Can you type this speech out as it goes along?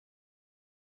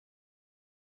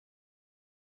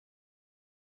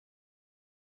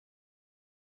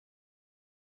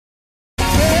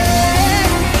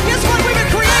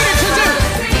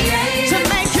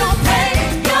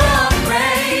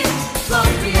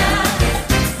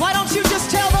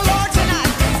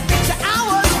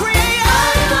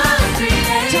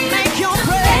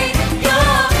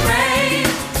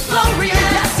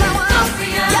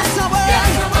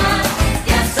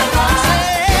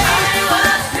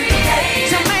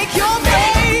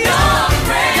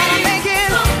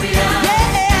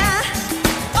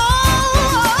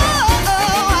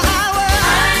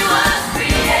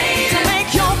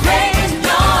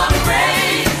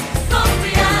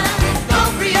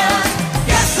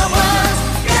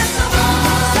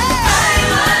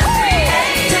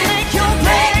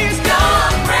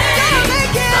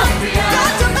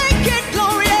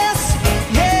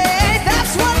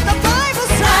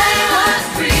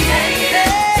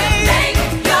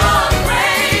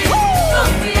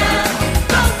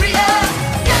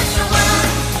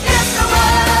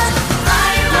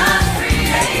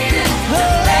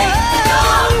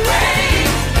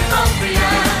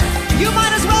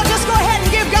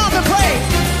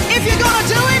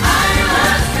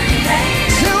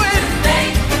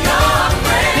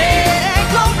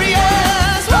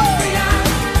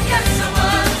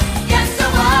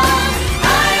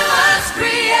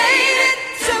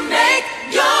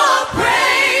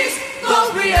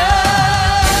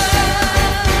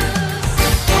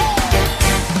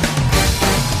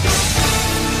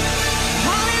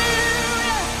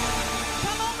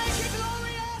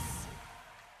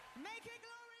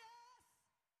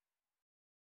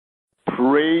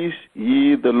Praise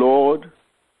ye the Lord.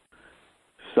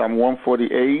 Psalm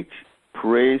 148,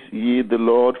 praise ye the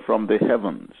Lord from the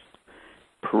heavens.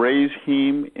 Praise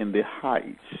him in the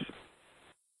heights.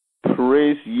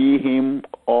 Praise ye him,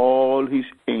 all his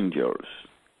angels.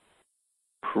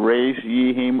 Praise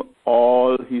ye him,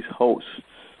 all his hosts.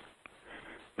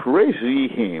 Praise ye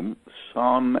him,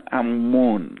 sun and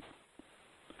moon.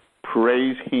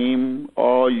 Praise him,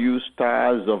 all you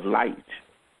stars of light.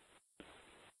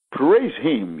 Praise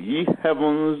him, ye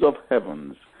heavens of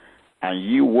heavens, and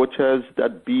ye waters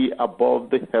that be above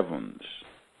the heavens.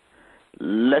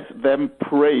 Let them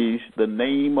praise the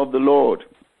name of the Lord,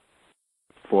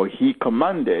 for he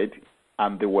commanded,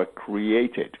 and they were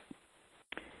created.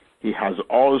 He has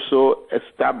also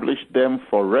established them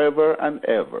forever and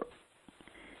ever.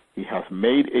 He has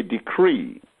made a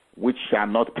decree which shall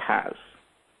not pass.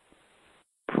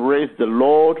 Praise the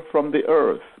Lord from the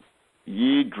earth,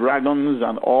 ye dragons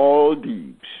and all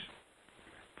deeps,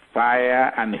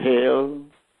 fire and hail,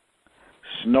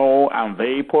 snow and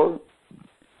vapor,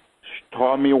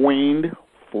 stormy wind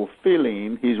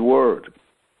fulfilling his word,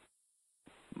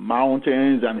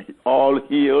 mountains and all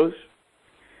hills,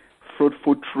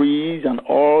 fruitful trees and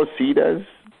all cedars,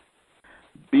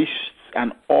 beasts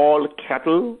and all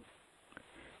cattle,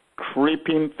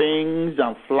 creeping things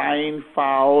and flying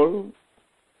fowl,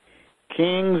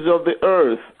 kings of the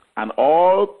earth and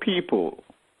all people,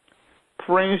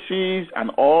 princes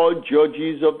and all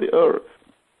judges of the earth,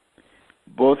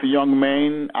 both young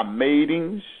men and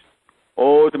maidens,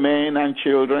 old men and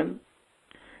children.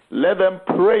 Let them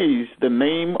praise the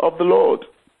name of the Lord,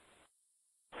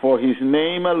 for his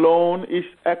name alone is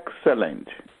excellent.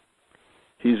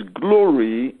 His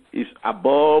glory is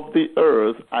above the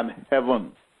earth and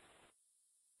heaven.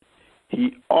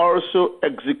 He also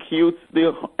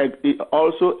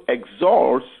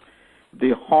exalts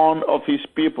the horn of his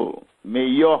people. May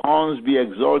your horns be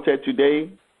exalted today.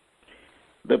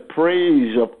 The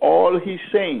praise of all his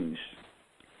saints,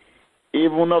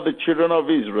 even of the children of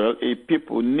Israel, a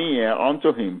people near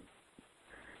unto him.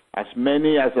 As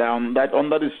many as are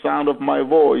under the sound of my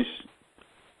voice,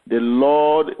 the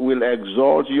Lord will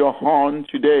exalt your horn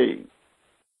today.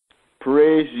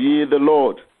 Praise ye the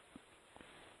Lord.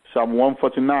 Psalm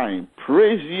 149,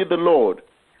 praise ye the Lord.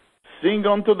 Sing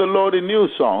unto the Lord a new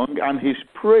song, and his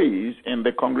praise in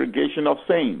the congregation of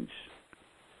saints.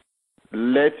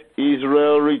 Let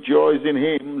Israel rejoice in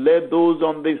him. Let those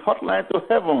on this hotline to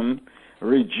heaven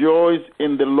rejoice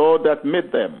in the Lord that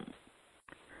made them.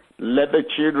 Let the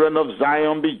children of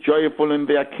Zion be joyful in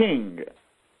their King.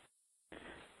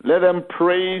 Let them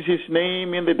praise his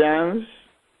name in the dance.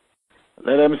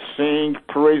 Let them sing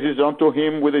praises unto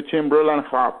him with the timbrel and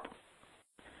harp.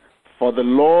 For the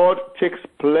Lord takes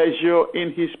pleasure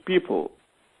in his people.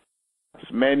 As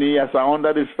many as are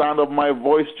under the sound of my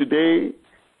voice today,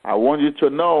 I want you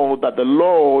to know that the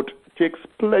Lord takes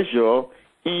pleasure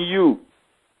in you.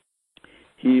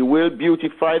 He will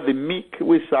beautify the meek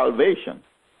with salvation.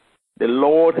 The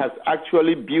Lord has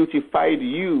actually beautified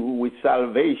you with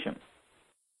salvation.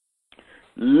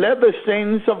 Let the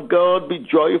saints of God be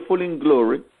joyful in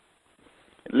glory.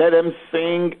 Let them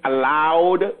sing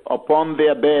aloud upon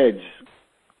their beds.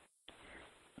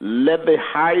 Let the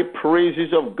high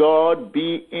praises of God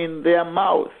be in their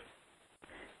mouth,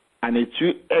 and a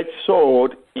two-edged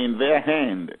sword in their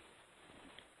hand,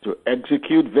 to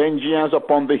execute vengeance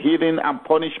upon the heathen and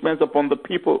punishment upon the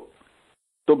people,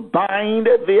 to bind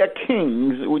their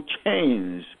kings with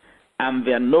chains and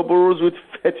their nobles with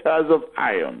fetters of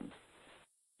iron,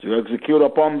 to execute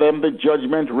upon them the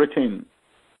judgment written.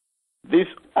 This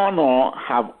honor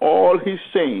have all his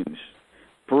saints.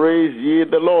 Praise ye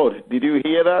the Lord. Did you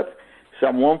hear that?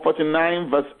 Psalm 149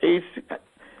 verse 8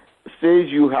 says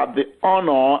you have the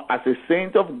honor as a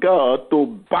saint of God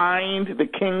to bind the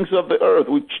kings of the earth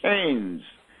with chains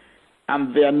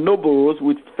and their nobles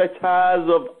with fetters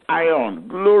of iron.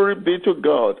 Glory be to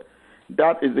God.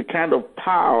 That is the kind of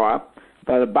power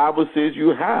that the Bible says you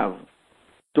have,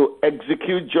 to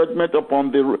execute judgment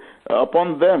upon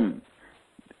them.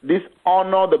 This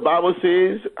honor, the Bible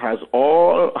says, have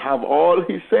all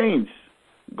his saints.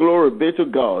 Glory be to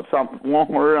God. Psalm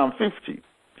 150.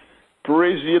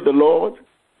 Praise ye the Lord.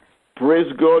 Praise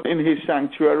God in his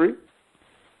sanctuary.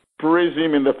 Praise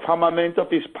him in the firmament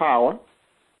of his power.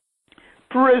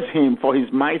 Praise him for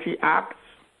his mighty acts.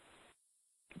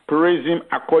 Praise him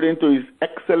according to his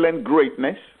excellent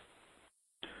greatness.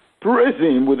 Praise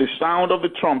him with the sound of the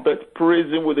trumpet.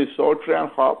 Praise him with the psaltery and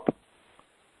harp.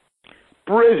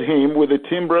 Praise him with the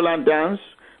timbrel and dance.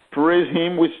 Praise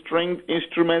him with stringed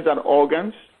instruments and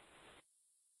organs.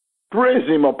 Praise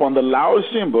him upon the loud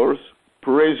cymbals.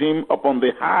 Praise him upon the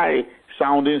high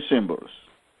sounding cymbals.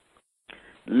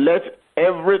 Let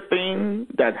everything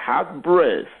that hath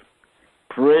breath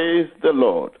praise the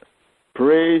Lord.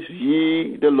 Praise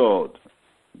ye the Lord.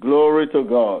 Glory to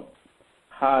God.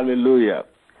 Hallelujah.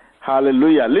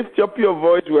 Hallelujah. Lift up your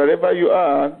voice wherever you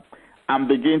are and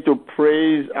begin to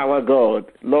praise our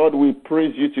God. Lord, we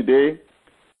praise you today.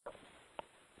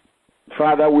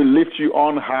 Father, we lift you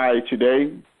on high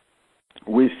today.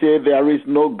 We say there is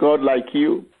no God like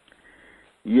you.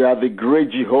 You are the great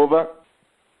Jehovah.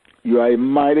 You are a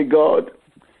mighty God.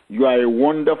 You are a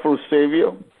wonderful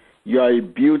Savior. You are a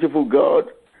beautiful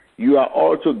God. You are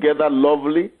altogether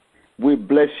lovely. We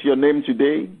bless your name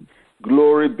today.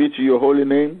 Glory be to your holy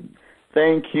name.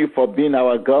 Thank you for being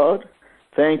our God.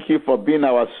 Thank you for being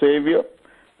our Savior.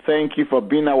 Thank you for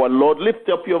being our Lord. Lift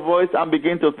up your voice and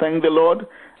begin to thank the Lord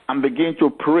and begin to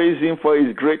praise him for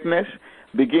his greatness.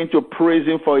 Begin to praise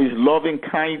him for his loving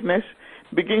kindness.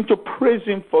 Begin to praise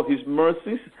him for his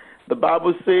mercies. The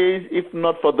Bible says, if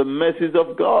not for the mercies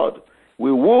of God,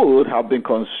 we would have been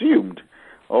consumed.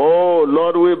 Oh,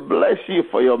 Lord, we bless you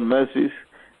for your mercies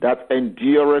that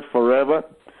endureth forever.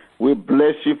 We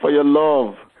bless you for your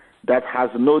love that has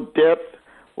no depth.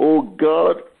 Oh,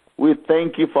 God, we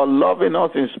thank you for loving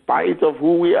us in spite of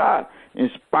who we are, in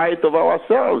spite of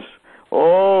ourselves.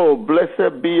 Oh,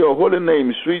 blessed be your holy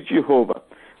name, sweet Jehovah.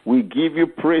 We give you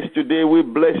praise today. We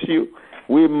bless you.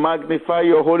 We magnify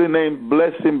your holy name.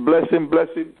 Bless him, bless him, bless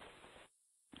him.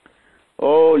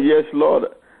 Oh, yes, Lord.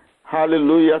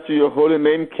 Hallelujah to your holy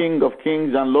name, King of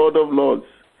kings and Lord of lords.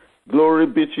 Glory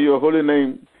be to your holy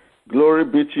name. Glory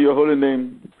be to your holy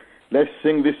name. Let's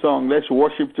sing this song. Let's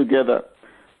worship together.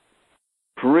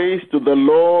 Praise to the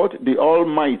Lord, the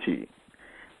Almighty.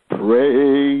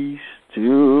 Praise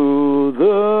to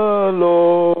the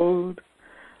Lord,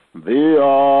 the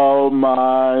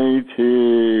Almighty,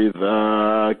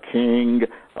 the King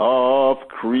of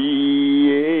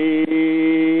creation.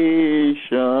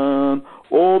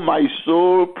 O my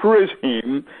soul, praise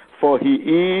him, for he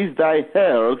is thy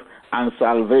health and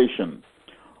salvation.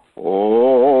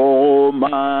 O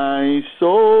my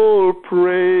soul,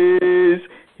 praise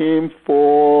him,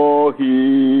 for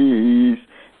he is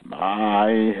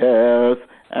my health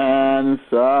and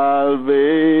salvation.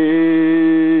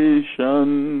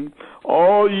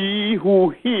 All ye who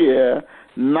hear,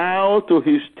 now to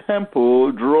his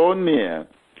temple draw near.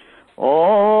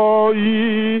 All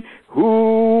ye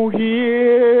who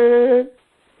hear,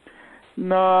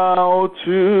 now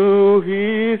to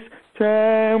his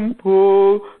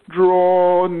temple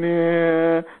draw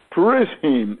near. Praise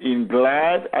him in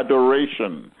glad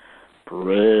adoration.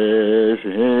 Praise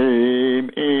him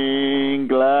in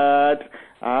glad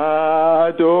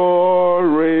adoration.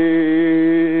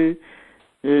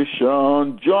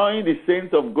 Join the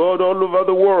saints of God all over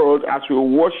the world as we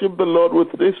worship the Lord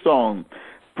with this song.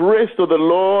 Praise to the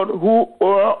Lord who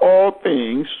o'er all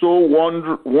things so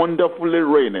wonderfully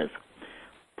reigneth.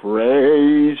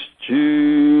 Praise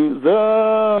to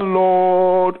the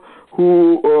Lord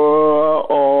who o'er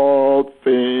all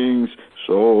things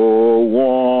so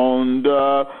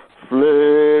wonderfully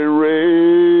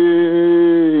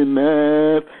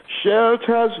reigneth.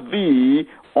 Shelters thee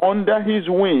under his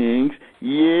wings,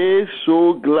 yea,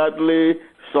 so gladly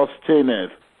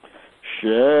sustaineth.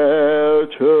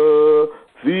 Shelter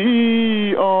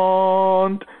thee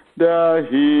under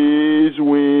his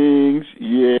wings,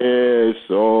 yea,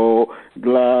 so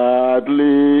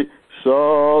gladly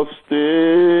sustaineth.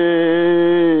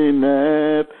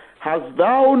 Hast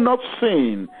thou not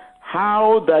seen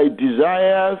how thy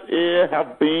desires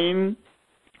have been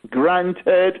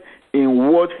granted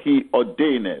in what he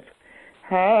ordaineth?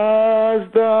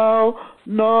 Hast thou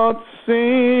not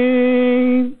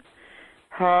seen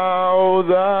how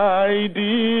thy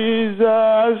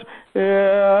desires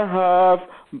have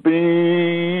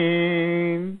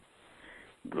been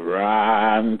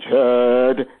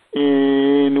granted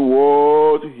in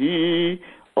what he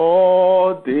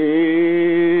ordaineth?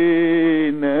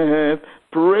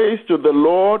 Praise to the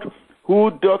Lord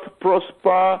who doth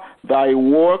prosper thy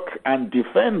work and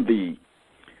defend thee.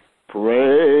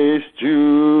 Praise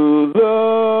to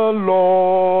the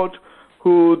Lord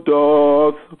who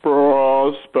doth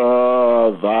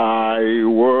prosper thy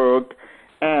work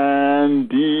and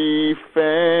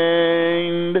defend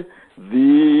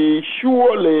thee.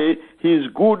 Surely his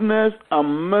goodness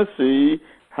and mercy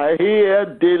here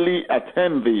daily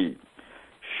attend thee.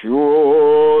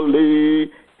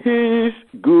 Surely his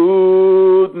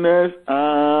goodness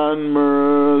and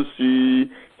mercy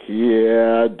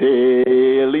here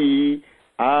daily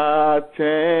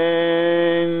attend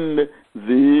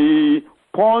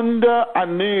ponder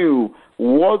anew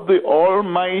what the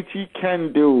Almighty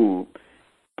can do.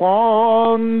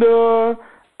 ponder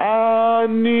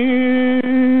anew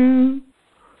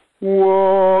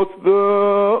what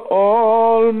the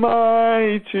Almighty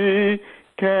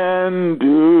can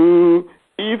do,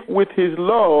 if with his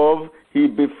love he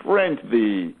befriend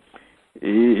thee.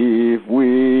 If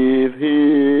with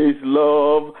his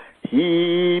love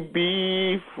he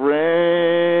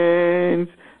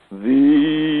befriends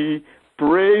thee.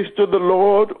 Praise to the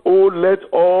Lord, oh let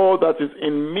all that is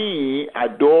in me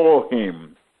adore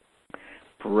him.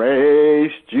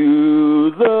 Praise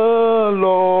to the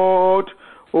Lord,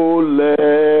 oh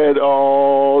let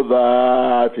all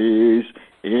that is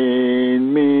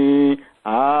in me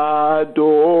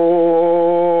adore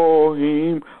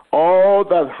him. All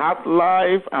that hath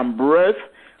life and breath,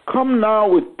 come now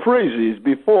with praises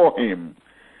before him.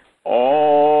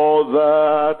 All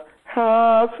that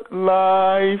hath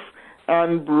life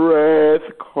and breath,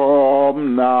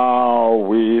 come now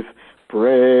with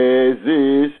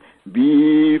praises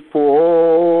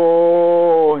before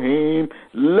him.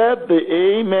 Let the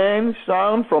amen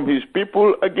sound from his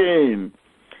people again.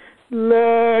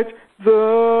 Let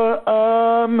the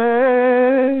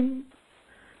amen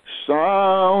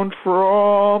sound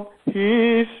from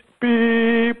his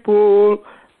people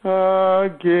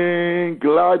again.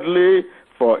 Gladly,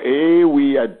 for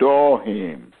we adore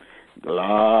him.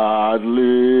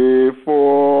 Gladly,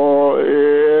 for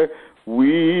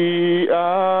we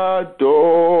adore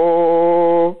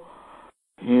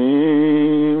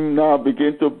him. Now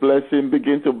begin to bless him,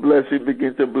 begin to bless him,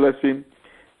 begin to bless him.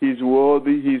 He's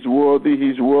worthy, he's worthy,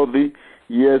 he's worthy.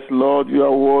 Yes, Lord, you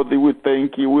are worthy. We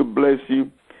thank you, we bless you.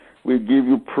 We give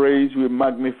you praise, we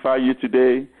magnify you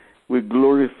today. We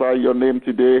glorify your name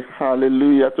today.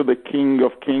 Hallelujah to the King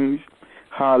of Kings.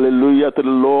 Hallelujah to the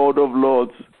Lord of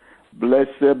Lords.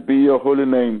 Blessed be your holy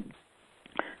name.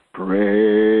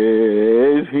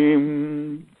 Praise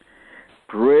him.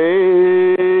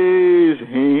 Praise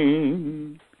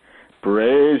him.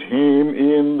 Praise him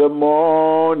in the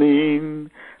morning.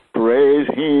 Praise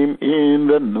him in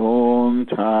the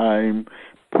noontime.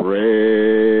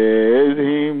 Praise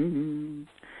him.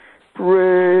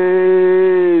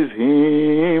 Praise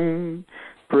him.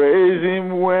 Praise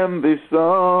him when the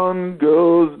sun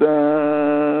goes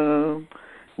down.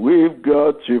 We've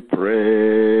got to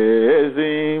praise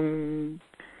him.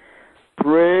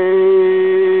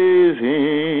 Praise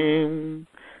him.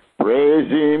 Praise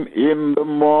him in the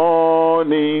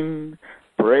morning.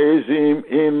 Praise him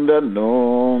in the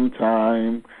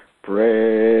noontime.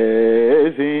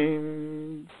 Praise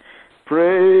him.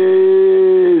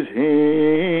 Praise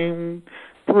him.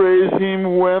 Praise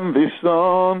him when the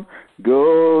sun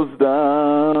goes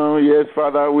down. Yes,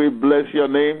 Father, we bless your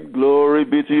name. Glory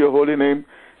be to your holy name.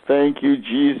 Thank you,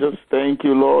 Jesus. Thank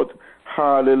you, Lord.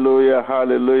 Hallelujah,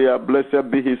 hallelujah. Blessed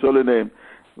be his holy name.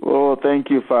 Oh, thank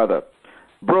you, Father.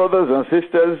 Brothers and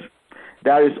sisters,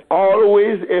 there is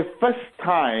always a first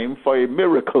time for a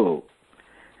miracle.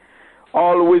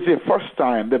 Always a first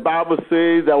time. The Bible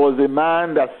says there was a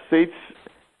man that sits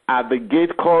at the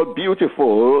gate called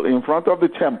Beautiful in front of the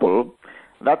temple.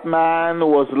 That man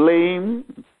was lame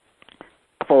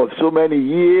for so many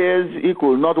years. He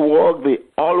could not walk. They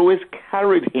always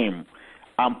carried him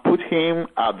and put him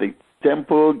at the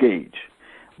temple gate.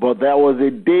 But there was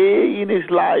a day in his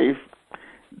life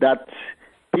that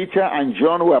Peter and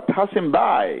John were passing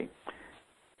by,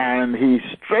 and he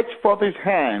stretched forth his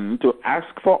hand to ask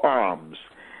for alms.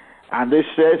 And they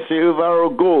said, silver or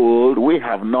gold we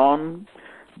have none,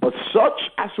 but such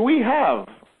as we have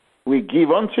we give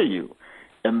unto you.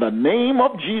 In the name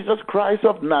of Jesus Christ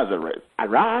of Nazareth,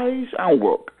 arise and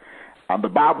walk. And the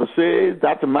Bible says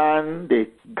that man, they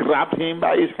grabbed him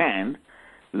by his hand,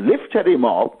 lifted him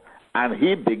up, and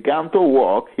he began to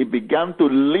walk. He began to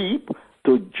leap,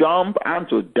 to jump, and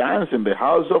to dance in the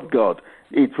house of God.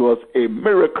 It was a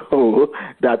miracle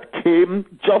that came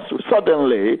just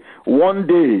suddenly one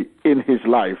day in his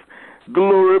life.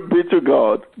 Glory be to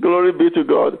God. Glory be to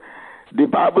God. The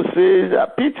Bible says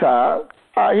that Peter,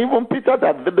 even Peter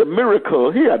that did the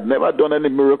miracle, he had never done any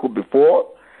miracle before,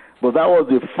 but that was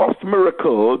the first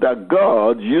miracle that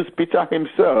God used Peter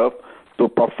himself to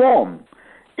perform.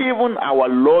 Even our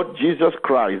Lord Jesus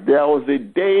Christ, there was a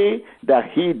day that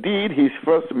he did his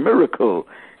first miracle.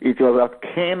 It was at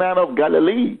Cana of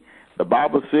Galilee. The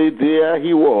Bible says there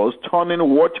he was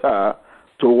turning water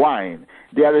to wine.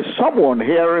 There is someone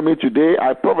hearing me today.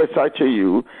 I prophesy to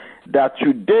you that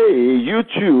today you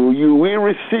too, you will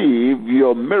receive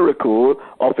your miracle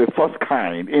of the first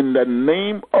kind in the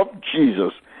name of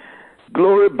Jesus.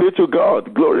 Glory be to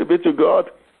God. Glory be to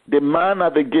God. The man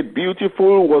at the gate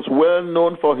Beautiful was well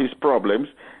known for his problems,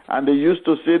 and they used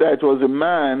to say that it was a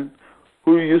man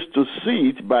who used to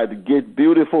sit by the gate,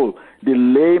 beautiful, the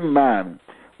lame man.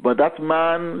 But that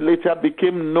man later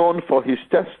became known for his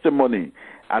testimony.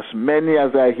 As many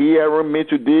as are hearing me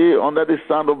today under the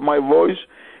sound of my voice,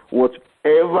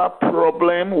 whatever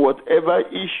problem, whatever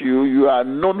issue you are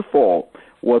known for,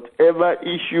 whatever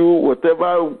issue,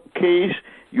 whatever case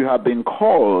you have been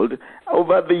called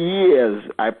over the years,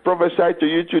 I prophesy to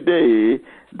you today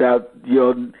that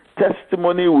your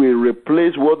testimony will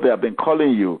replace what they have been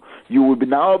calling you. You will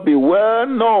now be well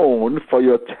known for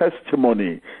your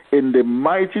testimony in the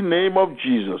mighty name of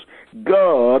Jesus.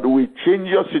 God will change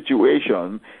your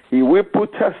situation. He will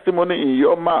put testimony in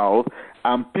your mouth,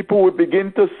 and people will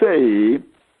begin to say,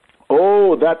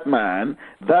 oh, that man,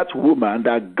 that woman,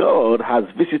 that God has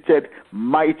visited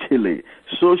mightily.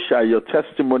 So shall your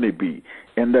testimony be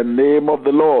in the name of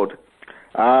the Lord.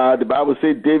 The Bible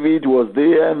says David was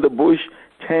there in the bush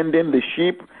tending the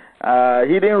sheep.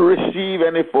 He didn't receive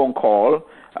any phone call,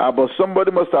 but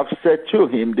somebody must have said to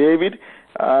him, David,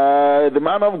 the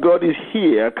man of God is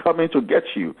here coming to get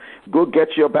you. Go get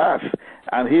your bath.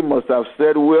 And he must have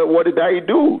said, well, what did I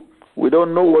do? We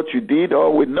don't know what you did.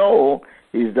 All we know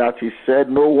is that he said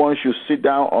no one should sit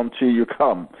down until you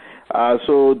come.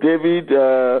 So David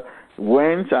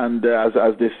went, and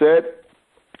as they said,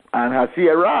 and as he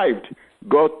arrived,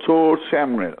 God told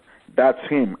Samuel, that's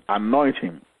him, anoint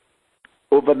him.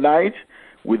 Overnight,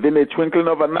 within a twinkling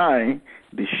of an eye,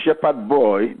 the shepherd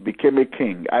boy became a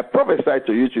king. I prophesy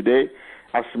to you today,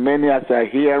 as many as are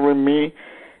hearing me,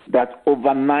 that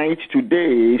overnight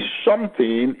today,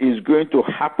 something is going to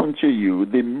happen to you.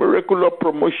 The miracle of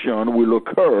promotion will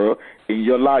occur in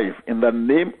your life in the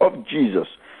name of Jesus.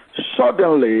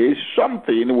 Suddenly,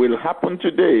 something will happen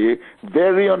today,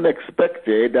 very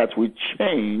unexpected, that will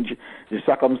change the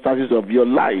circumstances of your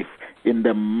life in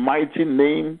the mighty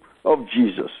name of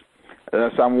Jesus.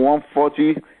 Psalm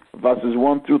 140, verses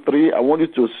 1 through 3. I want you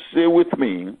to say with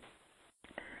me,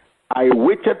 I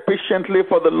waited patiently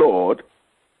for the Lord,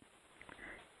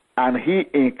 and he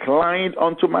inclined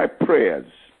unto my prayers.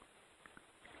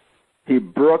 He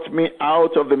brought me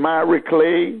out of the miry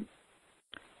clay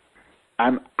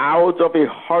and out of a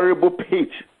horrible pit.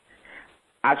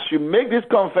 As you make these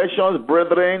confessions,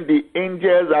 brethren, the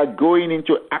angels are going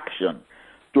into action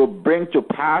to bring to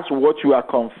pass what you are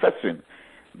confessing.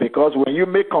 Because when you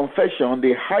make confession,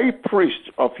 the high priest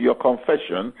of your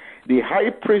confession, the high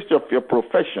priest of your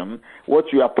profession, what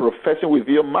you are professing with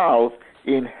your mouth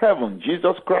in heaven,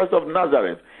 Jesus Christ of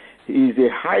Nazareth, he is a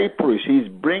high priest. He is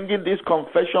bringing this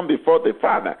confession before the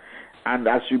Father. And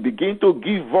as you begin to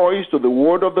give voice to the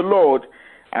word of the Lord,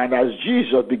 and as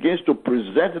Jesus begins to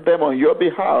present them on your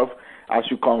behalf, as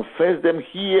you confess them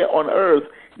here on earth,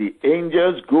 the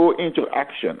angels go into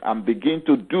action and begin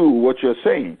to do what you're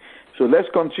saying. So let's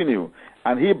continue.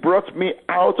 And he brought me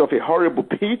out of a horrible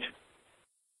pit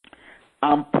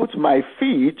and put my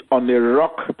feet on a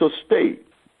rock to stay.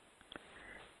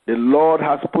 The Lord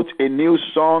has put a new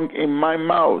song in my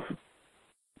mouth.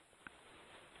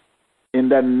 In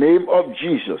the name of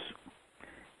Jesus,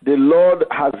 the Lord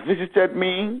has visited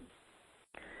me,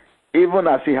 even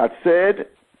as he had said,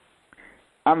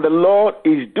 and the Lord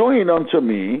is doing unto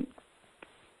me,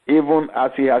 even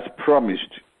as he has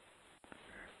promised.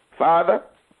 Father,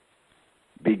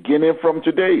 beginning from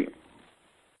today,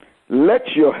 let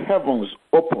your heavens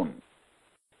open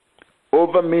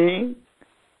over me,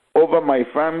 over my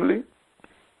family,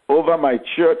 over my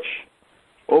church,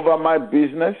 over my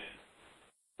business,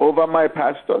 over my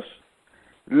pastors.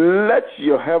 Let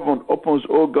your heaven opens,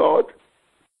 O God.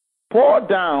 Pour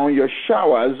down your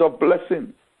showers of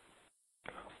blessing.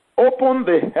 Open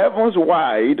the heavens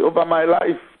wide over my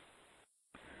life.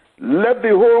 Let the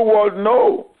whole world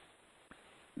know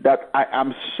that I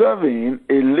am serving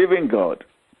a living God.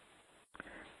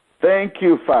 Thank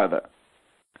you, Father.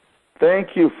 Thank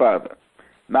you, Father.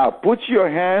 Now put your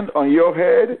hand on your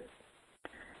head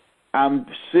and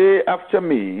say after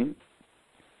me,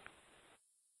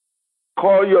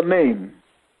 call your name.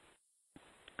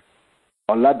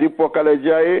 Oladipo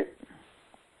Kalejaye,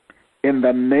 in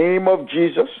the name of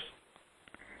Jesus,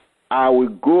 I will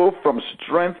go from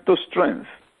strength to strength.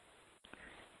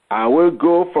 I will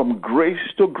go from grace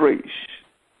to grace.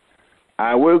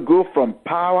 I will go from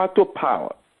power to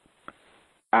power.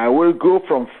 I will go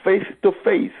from faith to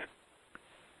faith.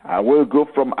 I will go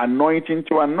from anointing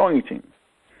to anointing.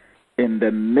 In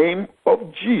the name of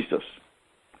Jesus,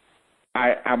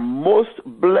 I am most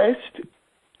blessed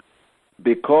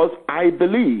because I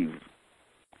believe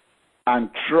and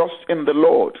trust in the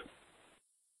Lord.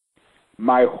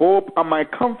 My hope and my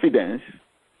confidence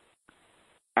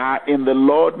are in the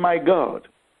Lord my God.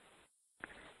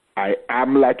 I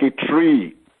am like a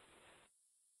tree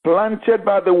planted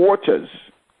by the waters,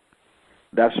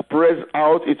 that spreads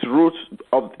out its roots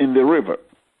in the river.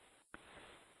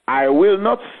 I will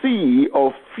not see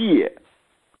or fear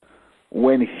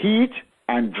when heat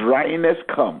and dryness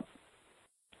come.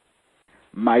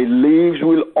 My leaves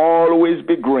will always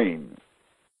be green.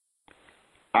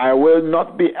 I will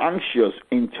not be anxious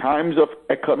in times of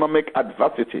economic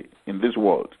adversity in this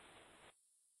world,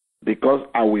 because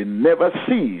I will never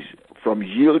cease from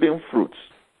yielding fruits.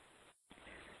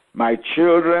 My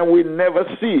children will never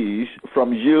cease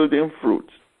from yielding fruit.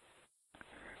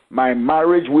 My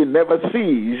marriage will never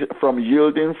cease from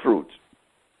yielding fruit.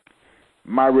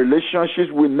 My relationships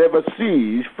will never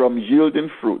cease from yielding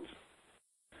fruit.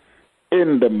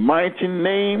 In the mighty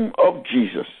name of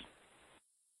Jesus.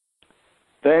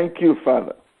 Thank you,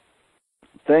 Father.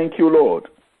 Thank you, Lord.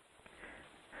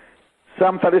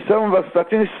 Psalm 37 verse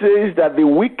 13 says that the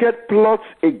wicked plots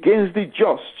against the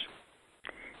just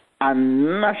and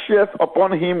gnasheth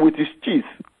upon him with his teeth.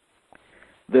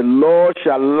 The Lord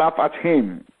shall laugh at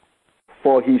him,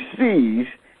 for he sees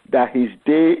that his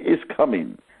day is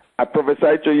coming. I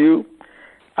prophesy to you,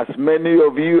 as many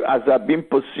of you as have been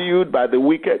pursued by the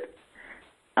wicked,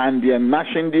 and they are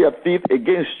gnashing their teeth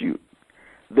against you,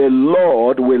 the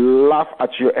Lord will laugh at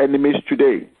your enemies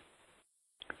today.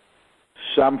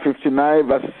 Psalm 59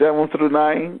 verse 7 through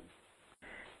 9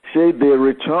 say, they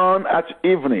return at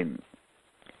evening.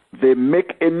 They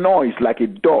make a noise like a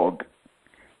dog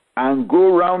and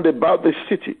go round about the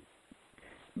city.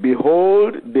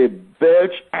 Behold, they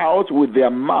belch out with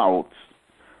their mouths,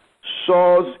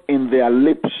 swords in their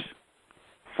lips.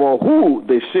 For who,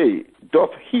 they say,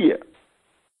 doth hear?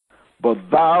 But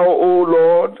thou, O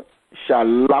Lord, shalt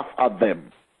laugh at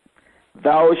them.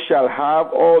 Thou shalt have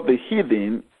all the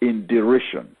heathen in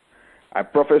derision. I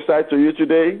prophesy to you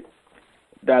today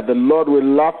that the Lord will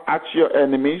laugh at your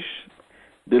enemies.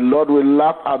 The Lord will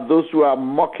laugh at those who are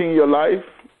mocking your life.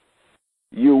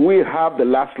 You will have the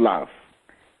last laugh.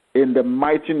 In the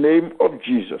mighty name of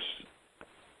Jesus.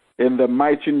 In the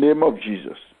mighty name of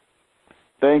Jesus.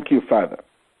 Thank you, Father.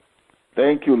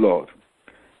 Thank you, Lord.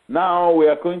 Now we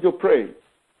are going to pray.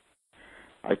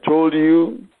 I told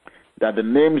you that the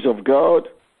names of God,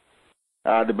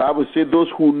 the Bible says those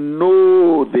who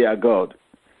know their God,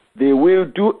 they will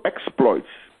do exploits.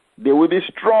 They will be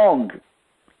strong,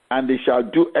 and they shall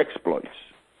do exploits.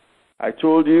 I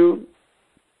told you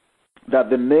that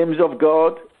the names of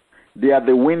God, they are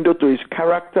the window to his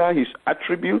character, his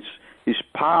attributes, his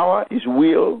power, his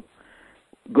will.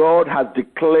 God has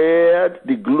declared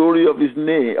the glory of his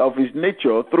name, of his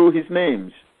nature through his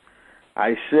names.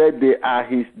 I said they are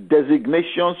his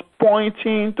designations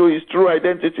pointing to his true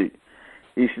identity.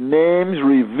 His names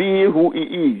reveal who he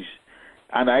is.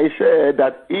 And I said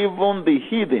that even the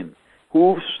heathen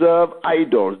who serve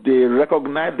idols, they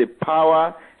recognize the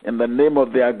power in the name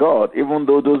of their God, even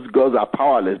though those gods are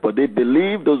powerless, but they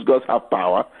believe those gods have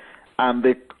power, and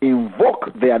they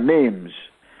invoke their names.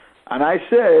 And I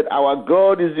said, our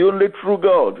God is the only true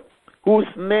God, whose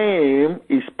name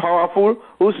is powerful,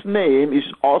 whose name is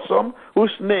awesome,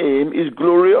 whose name is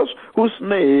glorious, whose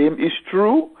name is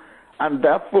true, and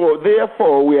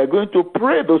therefore we are going to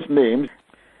pray those names.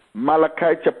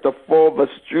 Malachi chapter 4 verse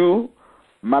 2,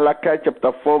 Malachi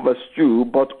chapter 4 verse 2,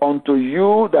 but unto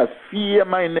you that fear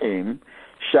my name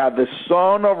shall the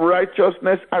Son of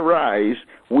Righteousness arise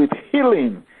with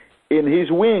healing in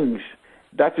his wings.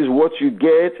 That is what you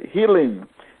get, healing,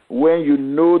 when you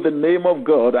know the name of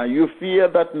God and you fear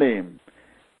that name.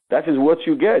 That is what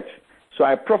you get. So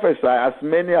I prophesy, as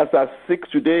many as are sick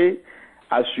today,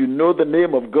 as you know the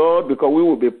name of God, because we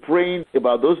will be praying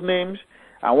about those names,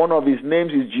 and one of his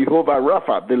names is Jehovah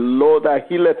Rapha, the Lord that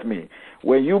healeth me.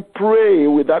 When you pray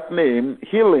with that name,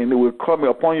 healing will come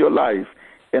upon your life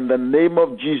in the name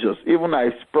of Jesus. Even I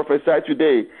prophesy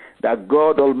today that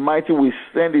God Almighty will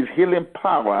send his healing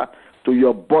power to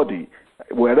your body.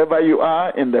 Wherever you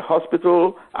are, in the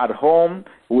hospital, at home,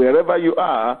 wherever you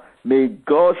are, may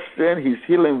God send his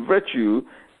healing virtue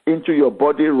into your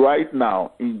body right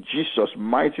now, in Jesus'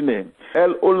 mighty name.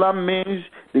 El Olam means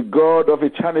the God of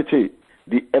eternity,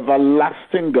 the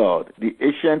everlasting God, the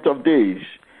Ancient of Days.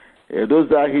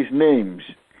 Those are his names.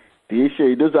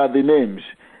 Those are the names.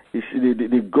 He's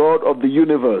the God of the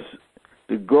universe,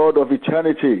 the God of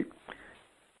eternity.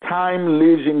 Time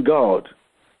lives in God.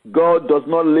 God does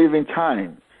not live in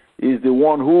time. He is the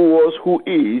one who was, who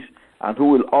is, and who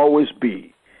will always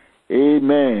be.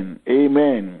 Amen.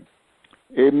 Amen.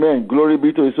 Amen. Glory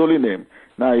be to his holy name.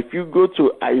 Now, if you go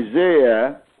to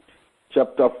Isaiah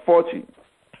chapter 40,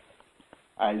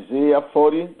 Isaiah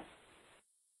 40,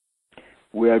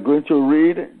 we are going to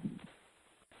read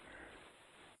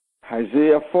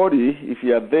Isaiah 40, if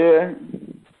you are there,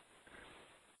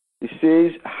 it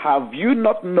says, have you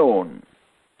not known?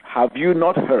 Have you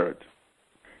not heard?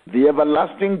 The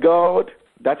everlasting God,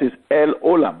 that is El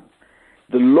Olam,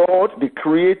 the Lord, the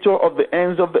creator of the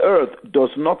ends of the earth,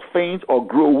 does not faint or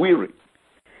grow weary.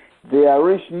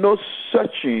 There is no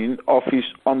searching of his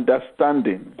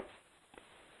understanding.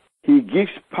 He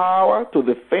gives power to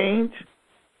the faint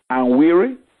and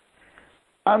weary,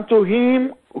 and to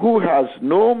him who has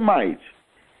no might,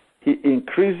 he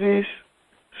increases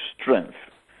strength.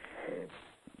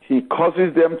 He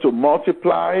causes them to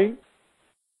multiply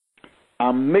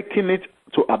and making it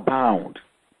to abound.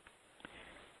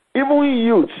 Even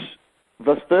youths,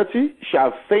 verse 30,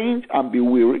 shall faint and be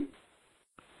weary.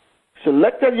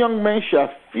 Selected young men shall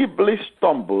feebly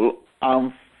stumble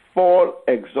and fall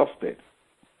exhausted.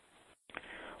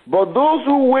 But those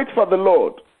who wait for the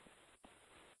Lord,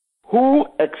 who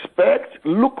expect,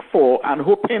 look for, and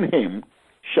hope in him,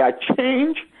 shall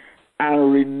change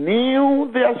and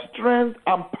renew their strength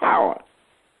and power.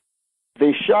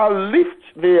 They shall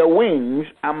lift their wings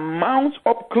and mount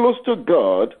up close to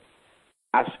God,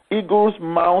 as eagles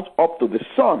mount up to the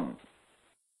sun.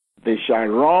 They shall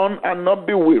run and not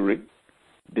be weary.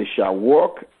 They shall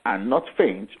walk and not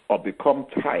faint or become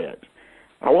tired.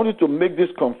 I want you to make this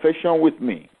confession with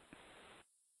me.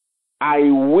 I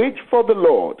wait for the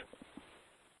Lord.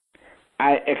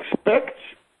 I expect,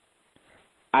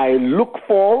 I look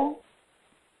for,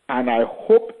 and I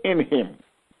hope in him.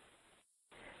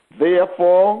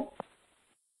 Therefore,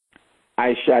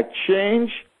 I shall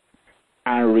change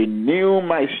and renew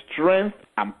my strength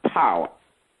and power.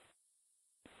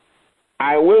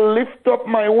 I will lift up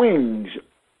my wings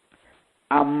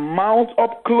and mount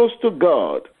up close to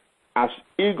God, as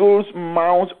eagles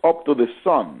mount up to the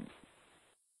sun.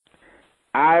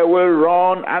 I will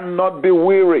run and not be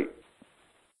weary.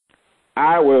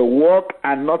 I will walk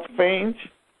and not faint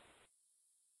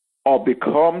or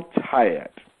become tired.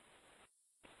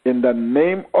 In the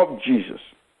name of Jesus.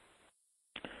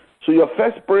 So your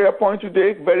first prayer point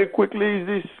today, very quickly, is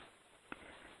this.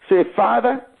 Say,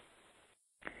 Father,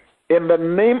 in the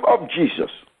name of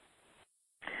Jesus,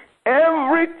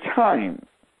 every time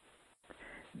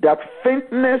that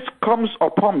faintness comes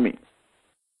upon me,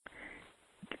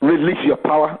 release your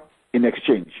power in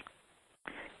exchange.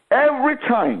 Every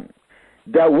time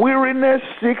that weariness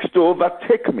seeks to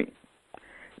overtake me,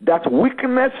 that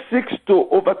weakness seeks to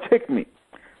overtake me,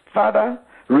 Father,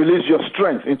 release your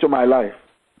strength into my life.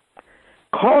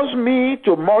 Cause me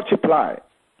to multiply.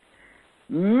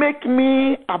 Make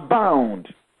me abound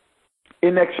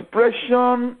in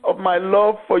expression of my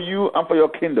love for you and for your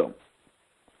kingdom.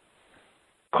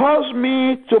 Cause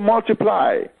me to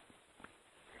multiply.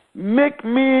 Make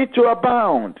me to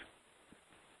abound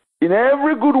in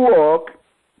every good work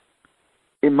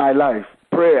in my life.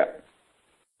 Prayer.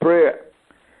 Prayer.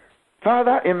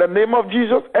 Father, in the name of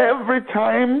Jesus, every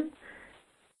time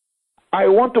I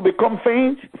want to become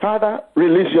faint, Father,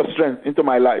 release your strength into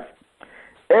my life.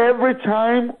 Every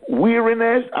time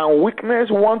weariness and weakness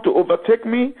want to overtake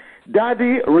me,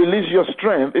 Daddy, release your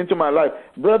strength into my life.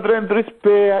 Brethren, this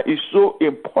prayer is so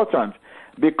important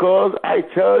because I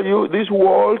tell you, this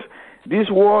world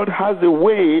has a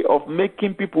way of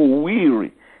making people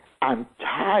weary and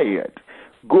tired,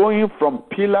 going from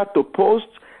pillar to post,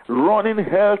 running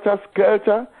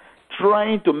helter-skelter,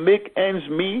 trying to make ends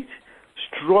meet,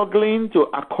 struggling to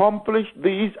accomplish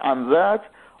this and that,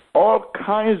 all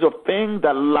kinds of things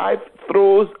that life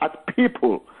throws at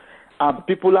people. And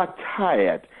people are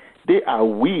tired. They are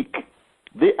weak.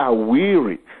 They are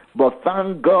weary. But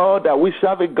thank God that we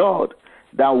serve a God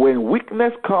that when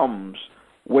weakness comes,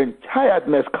 when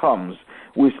tiredness comes,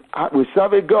 we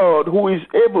serve a God who is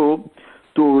able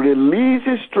to release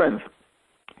his strength,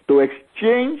 to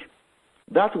exchange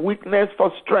that weakness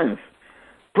for strength.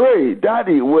 Pray,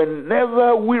 Daddy,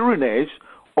 whenever weariness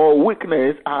or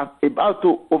weakness are about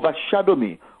to overshadow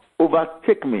me,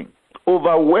 overtake me,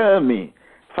 overwhelm me,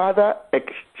 Father,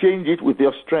 exchange it with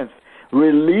your strength.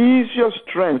 Release your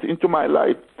strength into my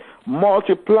life.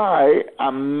 Multiply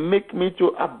and make me to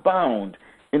abound.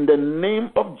 In the name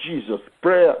of Jesus.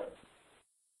 Prayer.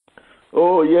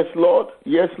 Oh, yes, Lord.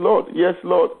 Yes, Lord. Yes,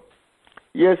 Lord.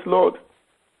 Yes, Lord.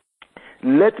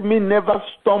 Let me never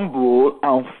stumble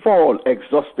and fall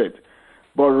exhausted,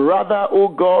 but rather, O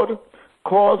God,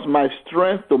 cause my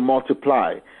strength to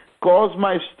multiply. Cause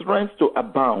my strength to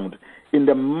abound. In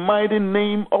the mighty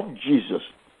name of Jesus,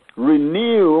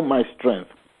 renew my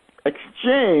strength.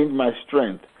 Exchange my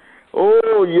strength.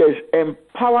 Oh, yes,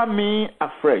 empower me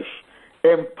afresh.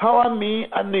 Empower me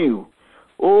anew.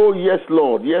 Oh, yes,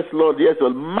 Lord. Yes, Lord. Yes,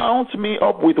 Lord. Mount me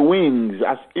up with wings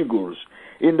as eagles.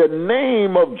 In the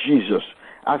name of Jesus.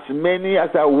 As many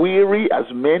as are weary, as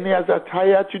many as are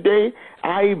tired today,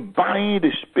 I bind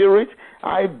the spirit.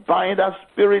 I bind that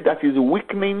spirit that is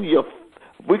weakening you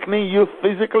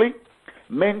physically,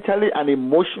 mentally, and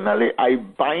emotionally. I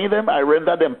bind them. I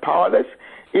render them powerless.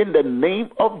 In the name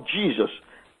of Jesus.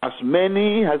 As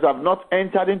many as have not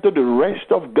entered into the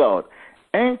rest of God,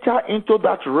 enter into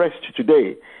that rest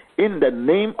today. In the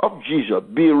name of Jesus,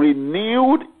 be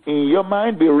renewed in your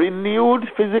mind, be renewed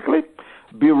physically,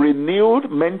 be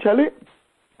renewed mentally.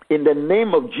 In the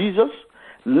name of Jesus,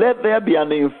 let there be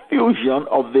an infusion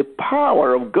of the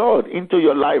power of God into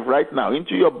your life right now,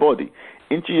 into your body,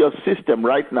 into your system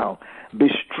right now. Be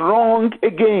strong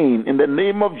again in the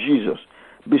name of Jesus.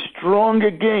 Be strong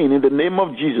again in the name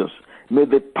of Jesus. May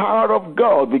the power of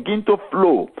God begin to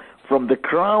flow from the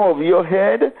crown of your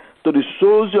head to the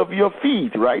soles of your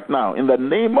feet right now. In the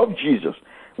name of Jesus,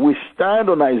 we stand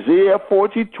on Isaiah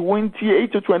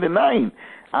 40:28-29,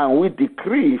 and we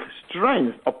decree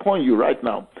strength upon you right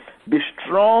now. Be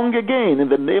strong again in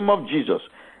the name of Jesus.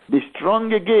 Be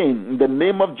strong again in the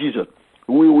name of Jesus.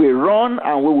 We will run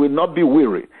and we will not be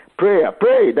weary.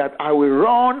 Pray that I will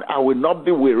run, I will not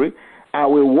be weary. I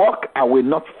will walk, I will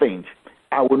not faint.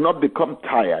 I will not become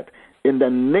tired. In the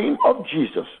name of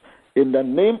Jesus. In the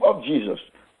name of Jesus.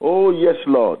 Oh, yes,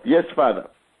 Lord. Yes, Father.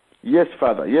 Yes,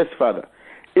 Father. Yes, Father.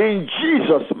 In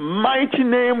Jesus' mighty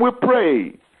name we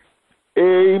pray.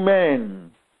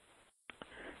 Amen.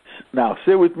 Now,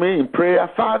 say with me in prayer,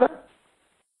 Father,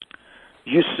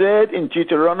 you said in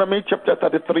Deuteronomy chapter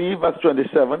 33, verse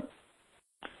 27,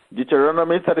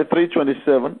 Deuteronomy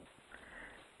 33:27,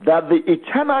 that the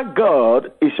eternal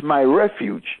God is my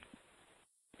refuge,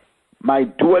 my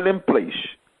dwelling place,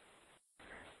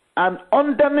 and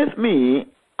underneath me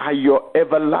are your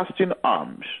everlasting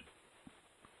arms.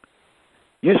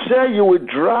 You say you will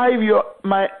drive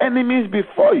my enemies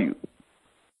before you,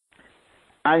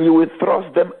 and you will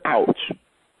thrust them out.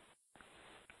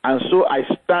 And so I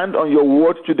stand on your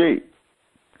word today,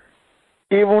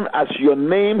 even as your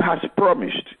name has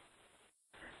promised,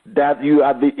 that you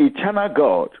are the eternal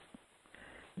God,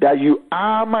 that you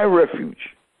are my refuge,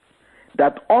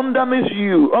 that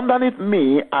underneath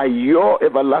me are your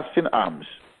everlasting arms,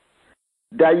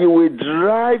 that you will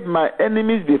drive my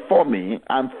enemies before me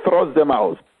and thrust them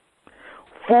out.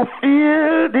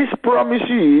 Fulfill these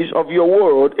promises of your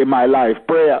word in my life.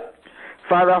 Prayer.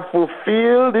 Father,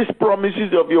 fulfill these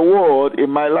promises of your word in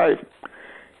my life.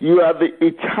 You are the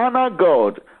eternal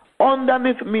God.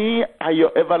 Underneath me are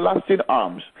your everlasting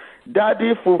arms.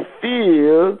 Daddy,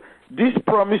 fulfill these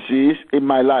promises in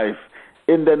my life.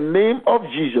 In the name of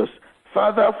Jesus.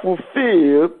 Father,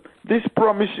 fulfill these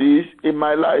promises in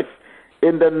my life.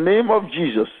 In the name of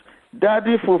Jesus.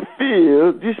 Daddy,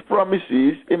 fulfill these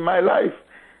promises in my life.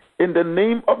 In the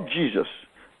name of Jesus.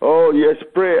 Oh, yes,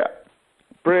 prayer.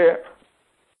 Prayer.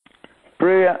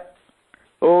 Prayer.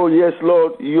 Oh, yes,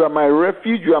 Lord, you are my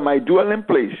refuge, you are my dwelling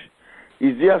place.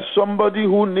 Is there somebody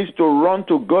who needs to run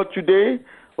to God today?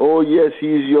 Oh, yes,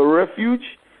 he is your refuge.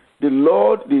 The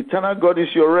Lord, the eternal God,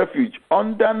 is your refuge.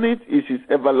 Underneath is his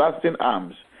everlasting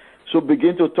arms. So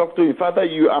begin to talk to him. Father,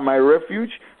 you are my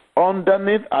refuge.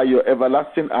 Underneath are your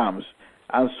everlasting arms.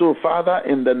 And so, Father,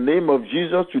 in the name of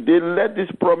Jesus, today, let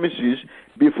these promises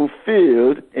be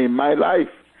fulfilled in my life.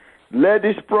 Let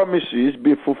these promises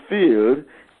be fulfilled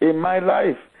in my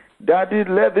life. Daddy,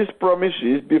 let these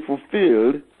promises be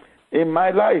fulfilled in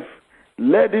my life.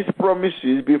 Let these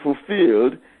promises be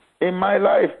fulfilled in my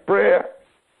life. Prayer.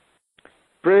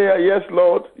 Prayer, yes,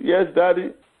 Lord. Yes,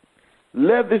 Daddy.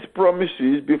 Let these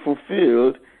promises be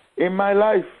fulfilled in my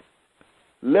life.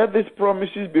 Let these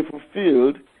promises be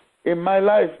fulfilled in my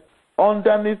life.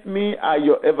 Underneath me are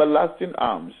your everlasting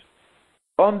arms.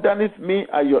 Underneath me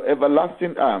are your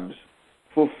everlasting arms.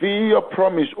 Fulfill your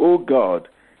promise, O God.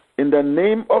 In the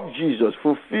name of Jesus,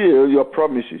 fulfill your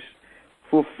promises.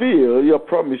 Fulfill your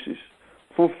promises.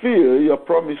 Fulfill your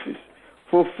promises.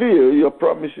 Fulfill your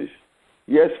promises.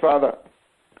 Yes, Father.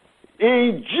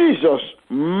 In Jesus'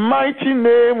 mighty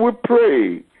name we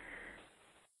pray.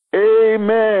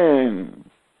 Amen.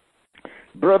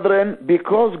 Brethren,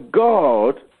 because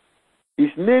God, his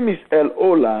name is El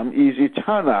Olam, is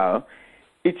eternal,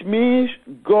 it means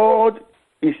God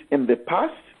is in the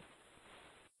past,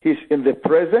 he's in the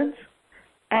present,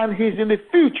 and he's in the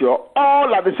future,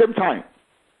 all at the same time.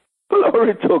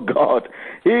 Glory to God.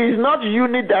 He is not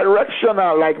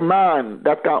unidirectional like man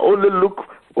that can only look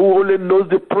who only knows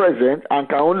the present and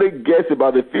can only guess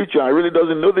about the future and really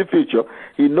doesn't know the future.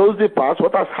 He knows the past,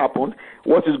 what has happened.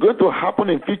 What is going to happen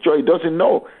in future, he doesn't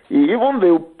know. Even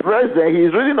the present,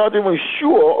 he's really not even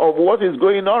sure of what is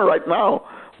going on right now.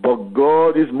 But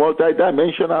God is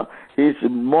multidimensional. He's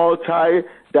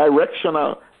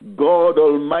multi-directional. God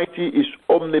Almighty is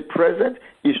omnipresent.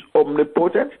 He's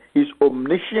omnipotent. He's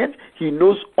omniscient. He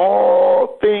knows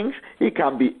all things. He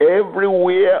can be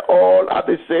everywhere all at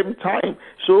the same time.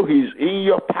 So he's in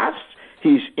your past.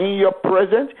 He's in your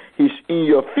present. He's in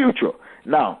your future.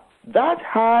 Now, that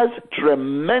has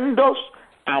tremendous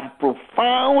and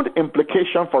profound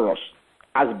implication for us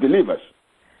as believers.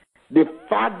 The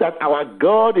fact that our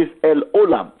God is El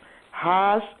Olam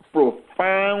has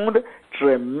profound,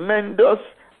 tremendous,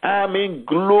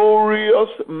 glorious,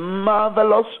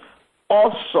 marvelous,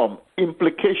 awesome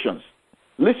implications.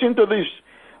 Listen to this.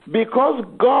 Because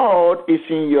God is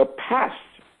in your past,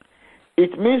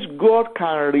 it means God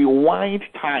can rewind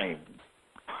time.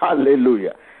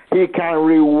 Hallelujah. He can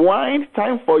rewind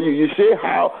time for you. You say,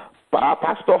 how?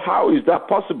 Pastor, how is that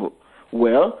possible?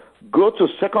 Well, go to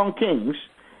 2 Kings.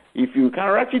 If you can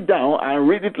write it down and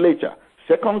read it later.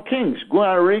 2 Kings. Go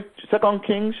and read 2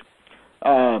 Kings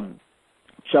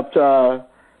chapter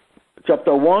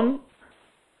 1.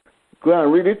 Go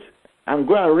and read it. And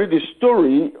go and read the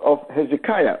story of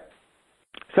Hezekiah.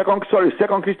 2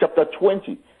 Kings chapter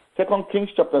 20. 2 Kings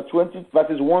chapter 20,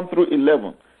 verses 1 through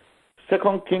 11.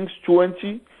 2 Kings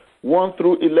 20, 1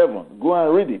 through 11. Go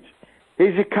and read it.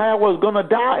 Hezekiah was going to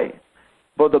die.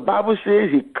 But the Bible says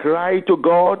he cried to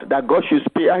God that God should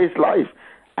spare his life.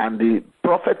 And the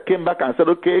prophet came back and said,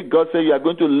 okay, God said you are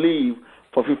going to live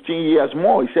for 15 years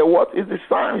more. He said, what is the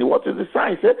sign? What is the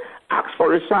sign? He said, ask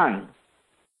for a sign.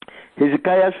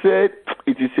 Hezekiah said,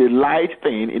 it is a light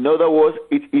thing. In other words,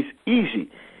 it is easy.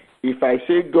 If I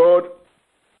say God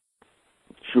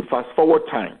should fast forward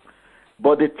time,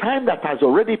 but the time that has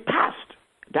already passed,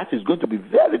 that is going to be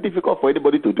very difficult for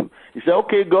anybody to do. He said,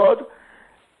 okay, God,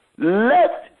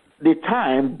 let the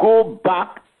time go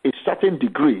back a certain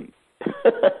degree.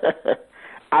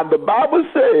 And the Bible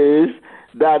says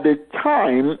that the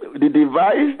time, the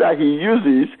device that he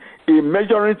uses in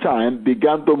measuring time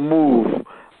began to move,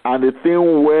 and the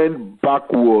thing went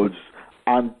backwards,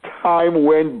 and time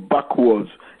went backwards,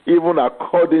 even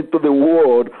according to the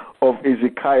word of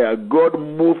Hezekiah. God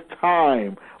moved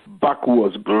time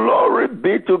backwards. Glory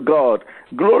be to God.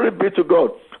 Glory be to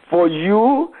God. For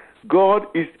you, God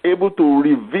is able to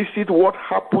revisit what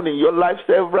happened in your life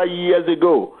several years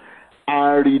ago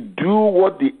and redo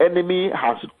what the enemy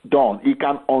has done. He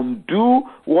can undo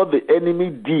what the enemy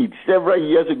did several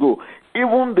years ago.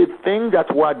 Even the things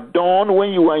that were done when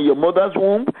you were in your mother's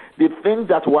womb, the things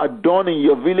that were done in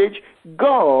your village,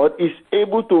 God is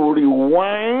able to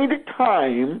rewind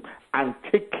time and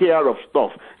take care of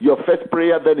stuff. Your first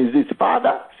prayer then is this: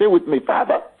 Father, say with me,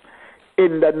 Father,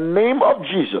 in the name of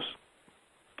Jesus,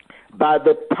 by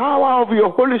the power of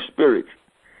your Holy Spirit,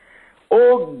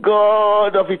 O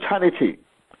God of eternity,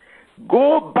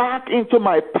 go back into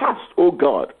my past, O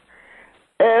God.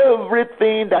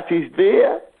 Everything that is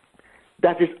there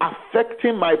that is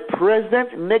affecting my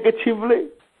present negatively,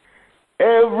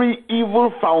 every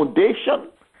evil foundation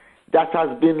that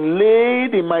has been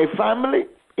laid in my family,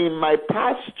 in my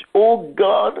past, O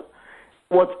God,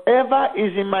 whatever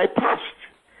is in my past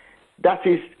that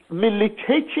is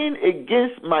militating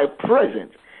against my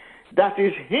present, that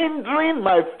is hindering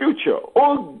my future,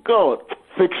 oh God,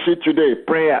 fix it today.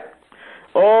 Prayer.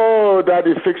 Oh,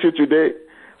 Daddy, fix it today.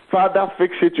 Father,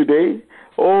 fix it today.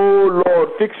 Oh Lord,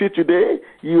 fix it today.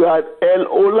 You are El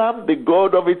Olam, the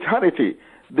God of eternity,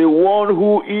 the one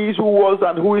who is, who was,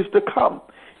 and who is to come.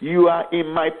 You are in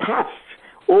my past.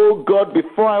 Oh God,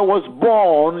 before I was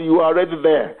born, you are already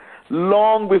there.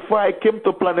 Long before I came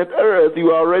to planet Earth,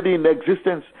 you are already in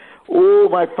existence. Oh,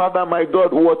 my Father, my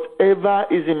God, whatever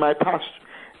is in my past,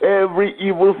 every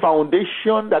evil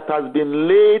foundation that has been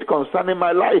laid concerning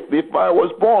my life before I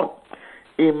was born,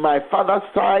 in my father's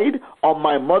side, on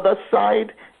my mother's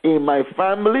side, in my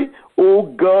family,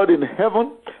 oh God in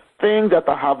heaven, things that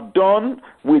I have done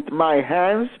with my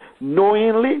hands,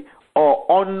 knowingly or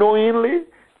unknowingly,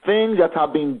 things that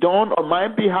have been done on my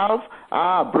behalf.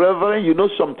 Brethren, you know,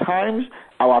 sometimes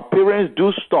our parents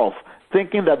do stuff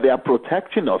thinking that they are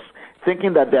protecting us,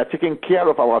 thinking that they are taking care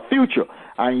of our future.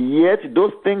 And yet,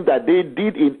 those things that they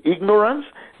did in ignorance,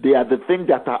 they are the things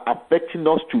that are affecting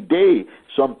us today.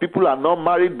 Some people are not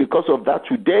married because of that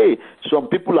today. Some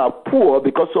people are poor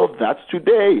because of that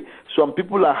today. Some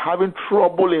people are having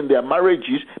trouble in their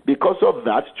marriages because of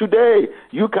that today.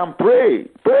 You can pray.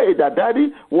 Pray that,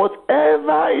 Daddy,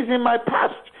 whatever is in my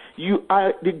past, You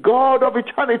are the God of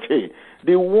eternity,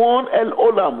 the one El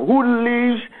Olam,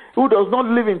 who does not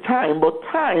live in time, but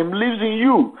time lives in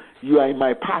you. You are in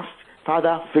my past.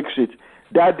 Father, fix it.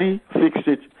 Daddy, fix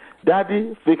it.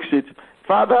 Daddy, fix it.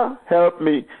 Father, help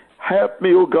me. Help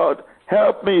me, O God.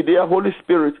 Help me, dear Holy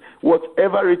Spirit.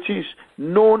 Whatever it is,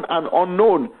 known and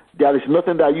unknown, there is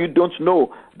nothing that you don't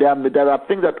know. There are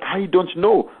things that I don't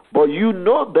know, but you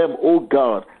know them, O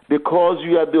God, because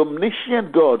you are the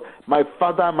omniscient God. My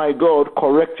Father, my God,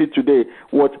 correct it today.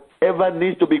 Whatever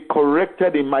needs to be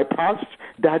corrected in my past,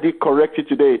 Daddy, correct it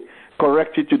today.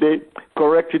 Correct it today.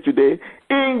 Correct it today.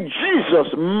 In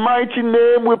Jesus' mighty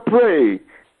name we pray.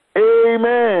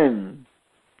 Amen.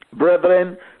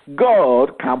 Brethren,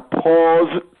 God can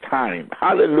pause time.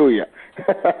 Hallelujah.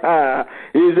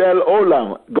 He is El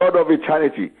Olam, God of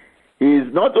eternity. He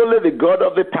is not only the God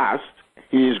of the past,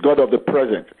 he is God of the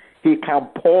present. He can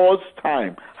pause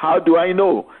time. How do I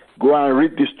know? Go and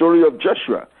read the story of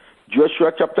Joshua.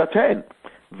 Joshua chapter 10,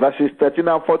 verses 13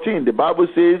 and 14. The Bible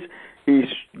says, He's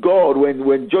God.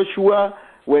 When Joshua,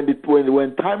 when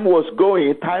time was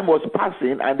going, time was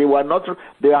passing, and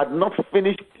they had not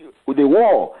finished the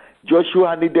war.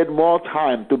 Joshua needed more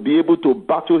time to be able to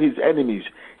battle his enemies.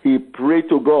 He prayed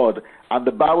to God, and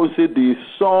the Bible said the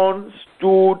sun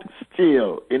stood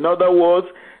still. In other words,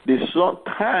 the sun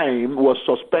time was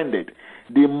suspended.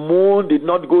 The moon did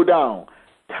not go down.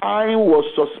 Time was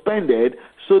suspended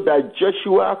so that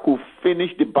Joshua could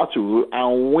finish the battle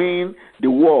and win the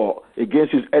war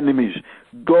against his enemies.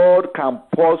 God can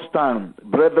pause time.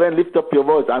 Brethren, lift up your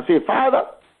voice and say, Father,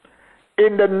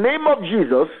 in the name of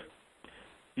Jesus,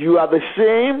 you are the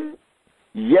same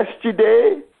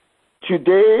yesterday,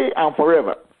 today, and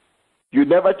forever. You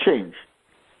never change.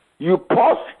 You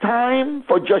pause time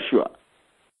for Joshua.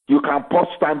 You can pause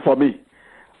time for me.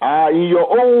 In your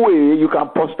own way, you can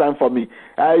pause time for me.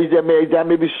 There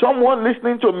may be someone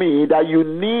listening to me that you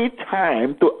need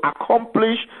time to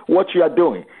accomplish what you are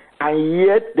doing, and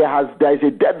yet there is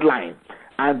a deadline,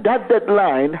 and that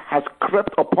deadline has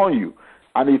crept upon you.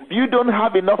 And if you don't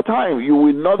have enough time, you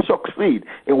will not succeed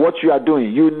in what you are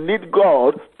doing. You need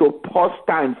God to pause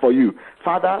time for you.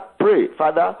 Father, pray.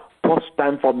 Father, pause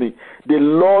time for me. The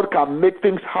Lord can make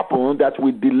things happen that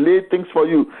will delay things for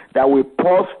you, that will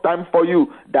pause time for you,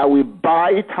 that will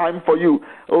buy time for you.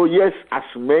 Oh yes, as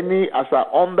many as are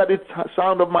under the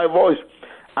sound of my voice,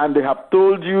 and they have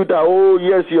told you that, oh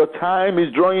yes, your time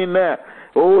is drawing near.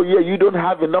 Oh yeah, you don't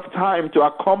have enough time to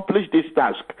accomplish this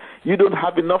task. You don't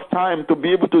have enough time to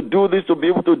be able to do this, to be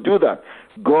able to do that.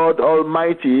 God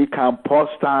Almighty can pause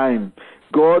time.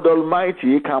 God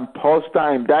Almighty can pause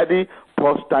time. Daddy,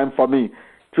 pause time for me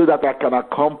so that I can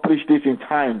accomplish this in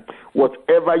time.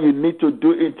 Whatever you need to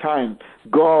do in time,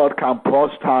 God can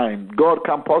pause time. God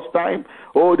can pause time.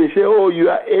 Oh, they say, oh, you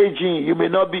are aging. You may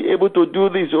not be able to do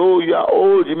this. Oh, you are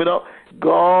old. You may not.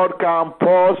 God can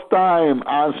pause time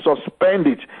and suspend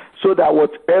it so that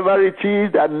whatever it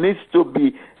is that needs to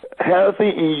be healthy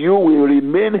in you will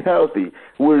remain healthy,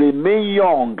 will remain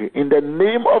young in the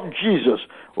name of Jesus.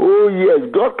 Oh, yes,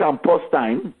 God can pause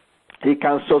time. He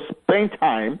can suspend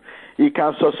time. He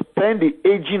can suspend the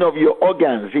aging of your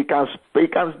organs. He can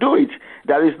do it.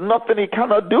 There is nothing he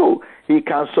cannot do. He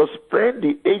can suspend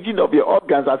the aging of your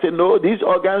organs and say, no, these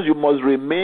organs you must remain